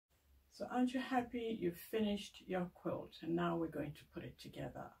So aren't you happy you've finished your quilt? And now we're going to put it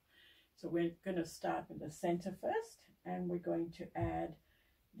together. So we're going to start with the center first, and we're going to add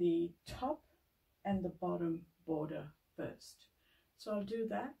the top and the bottom border first. So I'll do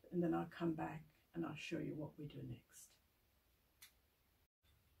that, and then I'll come back and I'll show you what we do next.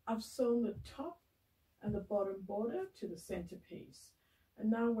 I've sewn the top and the bottom border to the center piece, and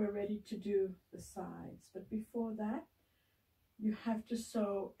now we're ready to do the sides. But before that, you have to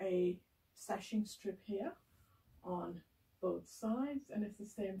sew a sashing strip here on both sides, and it's the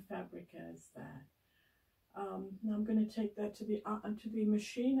same fabric as that. Now I'm going to take that to the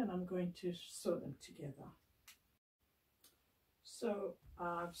machine, and I'm going to sew them together. So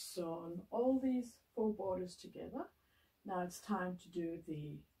I've sewn all these 4 borders together. Now it's time to do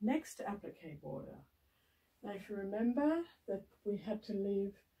the next applique border. Now if you remember that we had to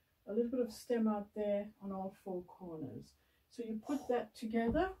leave a little bit of stem out there on all 4 corners. So you put that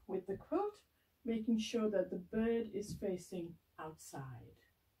together with the quilt, making sure that the bird is facing outside.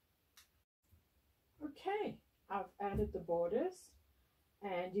 Okay, I've added the borders,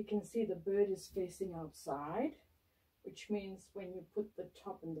 and you can see the bird is facing outside, which means when you put the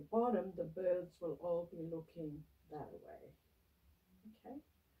top and the bottom, the birds will all be looking that way. Okay.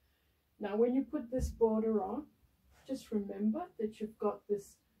 Now when you put this border on, just remember that you've got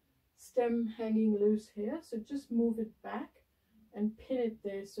this stem hanging loose here, so just move it back and pin it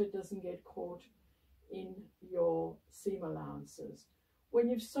there so it doesn't get caught in your seam allowances. When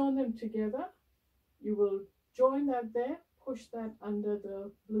you've sewn them together, you will join that there, push that under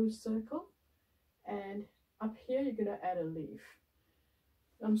the blue circle, and up here you're going to add a leaf.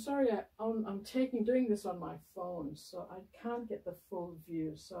 I'm sorry, I'm doing this on my phone, so I can't get the full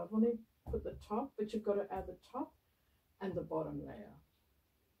view. So I've only put the top, but you've got to add the top and the bottom layer.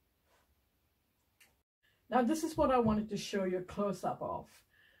 Now this is what I wanted to show you a close-up of.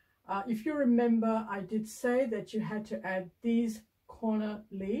 If you remember, I did say that you had to add these corner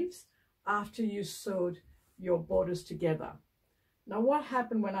leaves after you sewed your borders together. Now what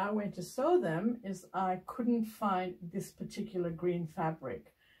happened when I went to sew them is I couldn't find this particular green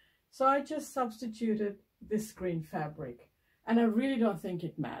fabric. So I just substituted this green fabric, and I really don't think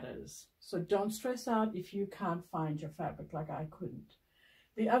it matters. So don't stress out if you can't find your fabric like I couldn't.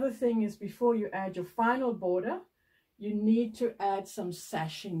 The other thing is, before you add your final border, you need to add some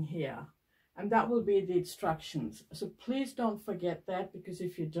sashing here, and that will be the instructions. So please don't forget that, because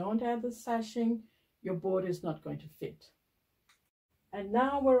if you don't add the sashing, your border is not going to fit. And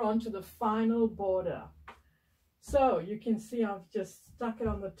now we're on to the final border. So you can see I've just stuck it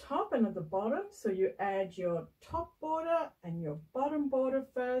on the top and at the bottom. So you add your top border and your bottom border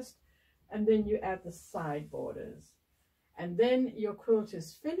first, and then you add the side borders. And then your quilt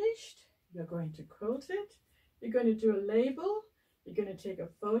is finished. You're going to quilt it. You're going to do a label. You're going to take a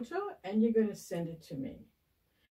photo, and you're going to send it to me.